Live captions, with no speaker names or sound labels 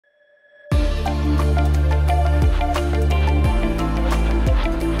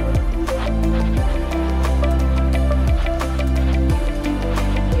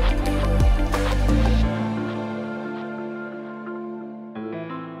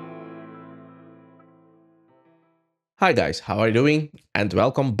Hi guys, how are you doing? And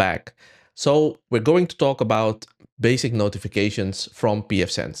welcome back. So we're going to talk about basic notifications from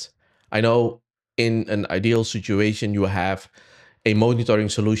pfSense. I know in an ideal situation you have a monitoring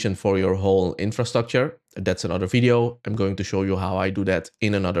solution for your whole infrastructure. That's another video. I'm going to show you how I do that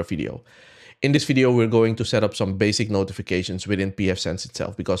in another video. In this video, we're going to set up some basic notifications within pfSense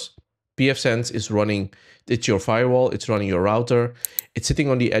itself because pfSense is running, it's your firewall, it's running your router, it's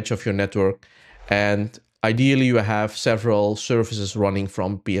sitting on the edge of your network, and ideally you have several services running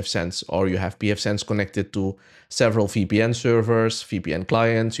from pfSense, or you have pfSense connected to several VPN servers, VPN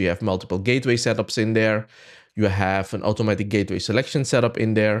clients, you have multiple gateway setups in there, you have an automatic gateway selection setup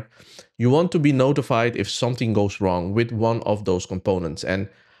in there. You want to be notified if something goes wrong with one of those components. And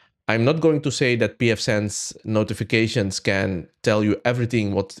I'm not going to say that pfSense notifications can tell you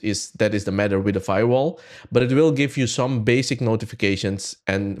everything that is the matter with the firewall, but it will give you some basic notifications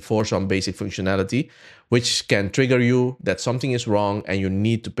and for some basic functionality, which can trigger you that something is wrong and you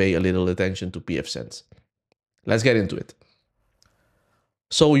need to pay a little attention to pfSense. Let's get into it.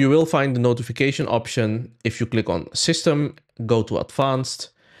 So you will find the notification option if you click on System, go to Advanced,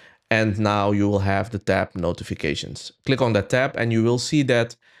 and now you will have the tab Notifications. Click on that tab and you will see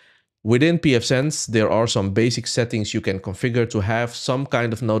that within pfSense, there are some basic settings you can configure to have some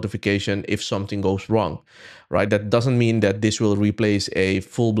kind of notification if something goes wrong, right? That doesn't mean that this will replace a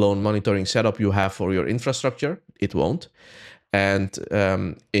full-blown monitoring setup you have for your infrastructure. It won't. And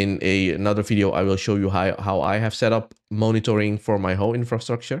in another video, I will show you how I have set up monitoring for my whole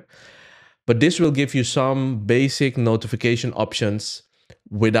infrastructure. But this will give you some basic notification options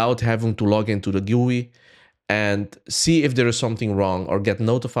without having to log into the GUI and see if there is something wrong or get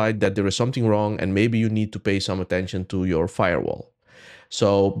notified that there is something wrong and maybe you need to pay some attention to your firewall.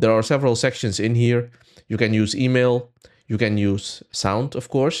 So there are several sections in here. You can use email, you can use sound, of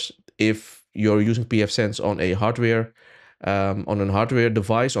course, if you're using pfSense on a hardware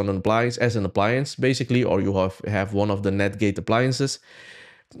device, on an appliance, as an appliance basically, or you have one of the Netgate appliances.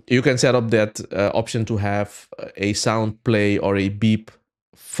 You can set up that option to have a sound play or a beep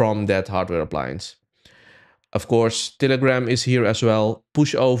from that hardware appliance. Of course, Telegram is here as well.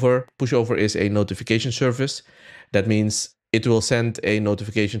 Pushover. Pushover is a notification service. That means it will send a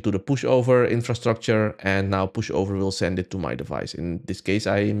notification to the Pushover infrastructure, and now Pushover will send it to my device. In this case,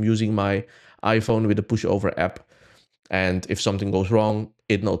 I am using my iPhone with the Pushover app. And if something goes wrong,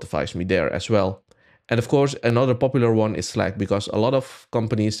 it notifies me there as well. And of course, another popular one is Slack, because a lot of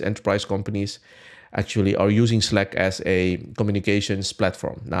companies, enterprise companies, actually are using Slack as a communications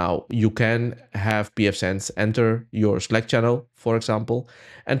platform. Now, you can have pfSense enter your Slack channel, for example,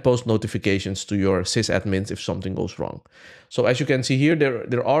 and post notifications to your sysadmins if something goes wrong. So as you can see here,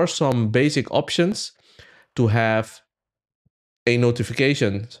 there are some basic options to have a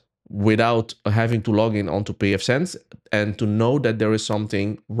notification without having to log in onto pfSense and to know that there is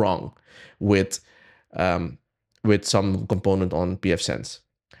something wrong with some component on pfSense.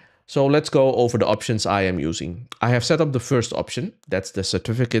 So let's go over the options I am using. I have set up the first option, that's the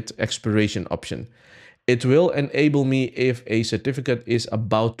certificate expiration option. It will enable me if a certificate is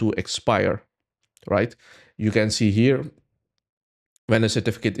about to expire, right? You can see here, when a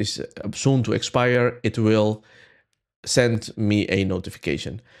certificate is soon to expire, it will send me a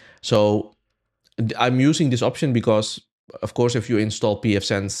notification. So I'm using this option because, of course, if you install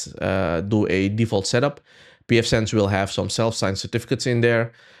pfSense, do a default setup, pfSense will have some self-signed certificates in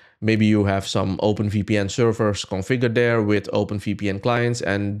there. Maybe you have some OpenVPN servers configured there with OpenVPN clients,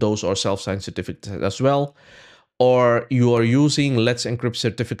 and those are self-signed certificates as well. Or you are using Let's Encrypt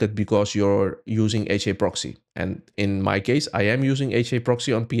certificate because you're using HA proxy. And in my case, I am using HA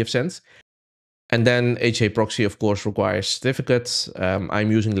proxy on pfSense. And then HA proxy, of course, requires certificates.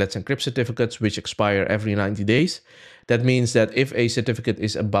 I'm using Let's Encrypt certificates, which expire every 90 days. That means that if a certificate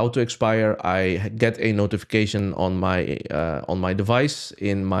is about to expire, I get a notification on my device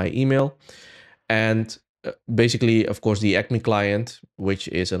in my email. And basically, of course, the Acme client, which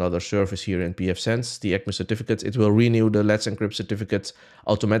is another service here in pfSense, the Acme certificates, it will renew the Let's Encrypt certificates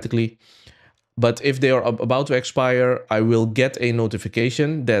automatically. But if they are about to expire, I will get a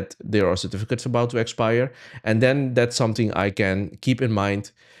notification that there are certificates about to expire. And then that's something I can keep in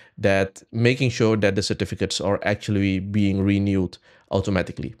mind, that making sure that the certificates are actually being renewed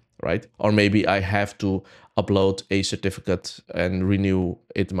automatically, right? Or maybe I have to upload a certificate and renew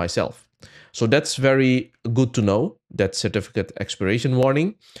it myself. So that's very good to know, that certificate expiration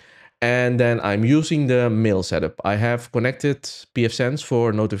warning. And then I'm using the mail setup. I have connected pfSense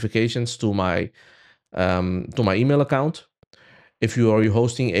for notifications to my email account. If you are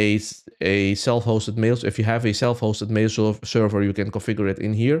hosting a self-hosted mail, if you have a self-hosted mail server, you can configure it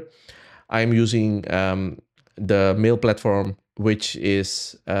in here. I'm using the mail platform which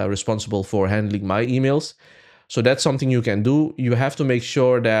is responsible for handling my emails. So that's something you can do. You have to make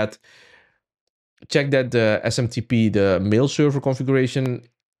sure that check that the SMTP, the mail server configuration,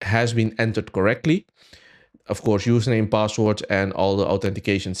 has been entered correctly. Of course, username, password, and all the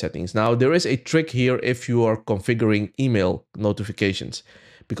authentication settings. Now, there is a trick here if you are configuring email notifications.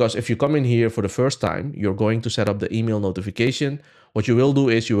 Because if you come in here for the first time, you're going to set up the email notification. What you will do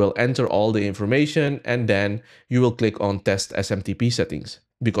is you will enter all the information and then you will click on test SMTP settings,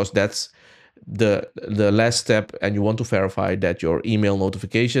 because that's the last step, and you want to verify that your email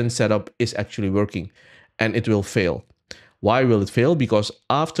notification setup is actually working, and it will fail. Why will it fail? Because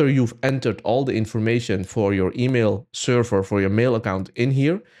after you've entered all the information for your email server, for your mail account in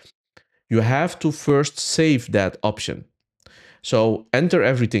here, you have to first save that option. So enter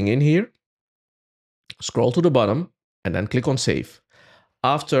everything in here, scroll to the bottom, and then click on save.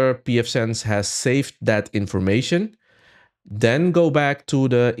 After pfSense has saved that information, then go back to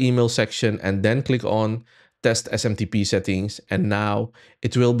the email section and then click on test SMTP settings. And now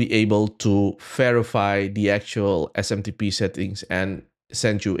it will be able to verify the actual SMTP settings and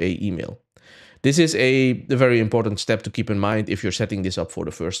send you a email. This is a very important step to keep in mind if you're setting this up for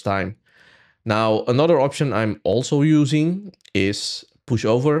the first time. Now, another option I'm also using is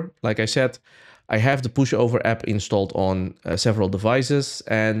Pushover. Like I said, I have the Pushover app installed on several devices,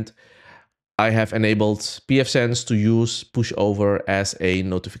 and I have enabled pfSense to use Pushover as a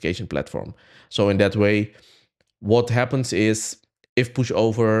notification platform. So in that way, what happens is if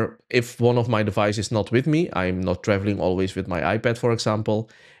one of my devices is not with me, I'm not traveling always with my iPad, for example.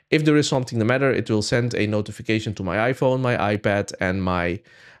 If there is something the matter, it will send a notification to my iPhone, my iPad, and my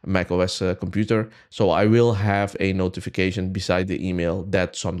macOS computer. So I will have a notification beside the email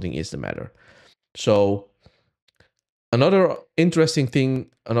that something is the matter. So another interesting thing,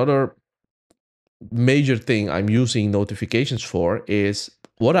 another major thing I'm using notifications for is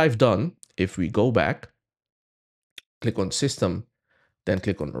what I've done. If we go back, click on system, then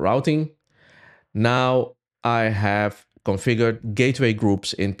click on routing. Now I have configured gateway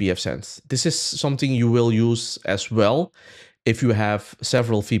groups in pfSense. This is something you will use as well if you have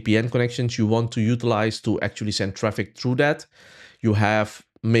several VPN connections you want to utilize to actually send traffic through that. You have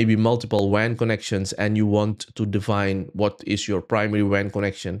maybe multiple WAN connections and you want to define what is your primary WAN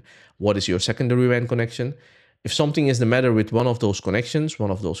connection, what is your secondary WAN connection. If something is the matter with one of those connections,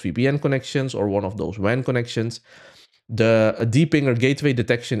 one of those VPN connections, or one of those WAN connections, the depinger gateway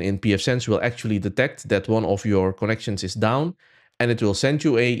detection in pfSense will actually detect that one of your connections is down, and it will send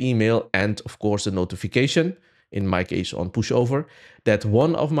you an email and, of course, a notification, in my case on Pushover, that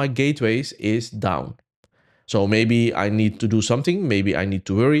one of my gateways is down. So maybe I need to do something, maybe I need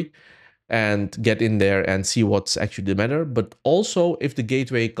to worry and get in there and see what's actually the matter. But also, if the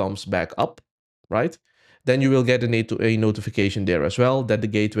gateway comes back up, right, then you will get a notification there as well that the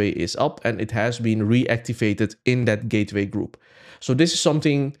gateway is up and it has been reactivated in that gateway group. So this is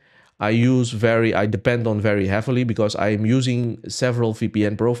something I depend on very heavily, because I am using several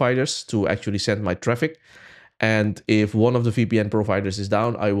VPN providers to actually send my traffic. And if one of the VPN providers is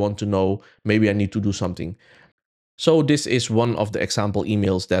down, I want to know, maybe I need to do something. So this is one of the example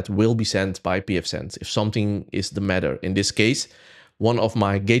emails that will be sent by pfSense if something is the matter. In this case, one of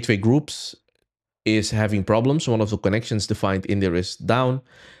my gateway groups is having problems. One of the connections defined in there is down.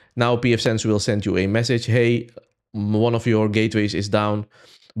 Now pfSense will send you a message, hey, one of your gateways is down.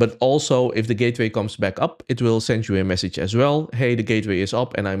 But also, if the gateway comes back up, it will send you a message as well. Hey, the gateway is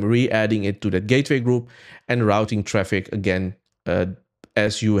up, and I'm re-adding it to that gateway group and routing traffic again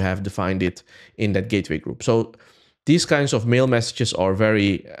as you have defined it in that gateway group. So these kinds of mail messages are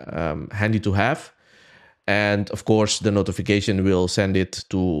very handy to have. And of course, the notification will send it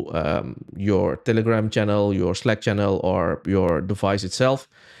to your Telegram channel, your Slack channel, or your device itself.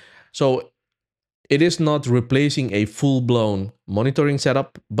 So it is not replacing a full-blown monitoring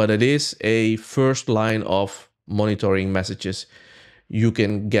setup, but it is a first line of monitoring messages. You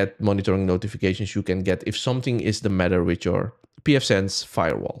can get monitoring notifications you can get if something is the matter with your pfSense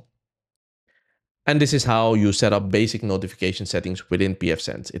firewall. And this is how you set up basic notification settings within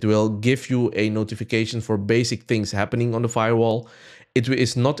pfSense. It will give you a notification for basic things happening on the firewall. It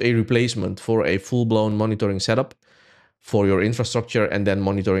is not a replacement for a full-blown monitoring setup for your infrastructure and then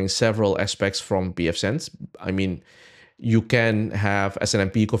monitoring several aspects from pfSense. I mean, you can have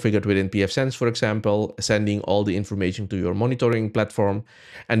SNMP configured within pfSense, for example, sending all the information to your monitoring platform,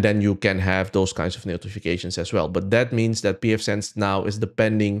 and then you can have those kinds of notifications as well. But that means that pfSense now is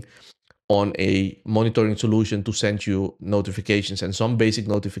depending on a monitoring solution to send you notifications, and some basic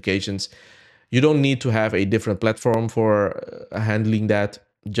notifications. You don't need to have a different platform for handling that.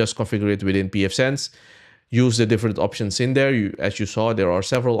 Just configure it within pfSense. use the different options in there. As you saw, there are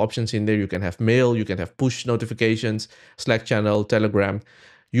several options in there. You can have mail, you can have push notifications, Slack channel, Telegram.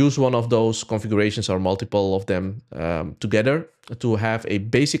 Use one of those configurations or multiple of them together to have a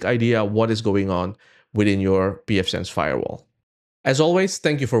basic idea what is going on within your pfSense firewall. As always,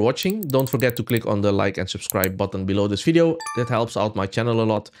 thank you for watching. Don't forget to click on the like and subscribe button below this video. That helps out my channel a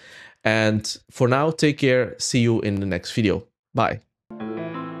lot. And for now, take care. See you in the next video. Bye.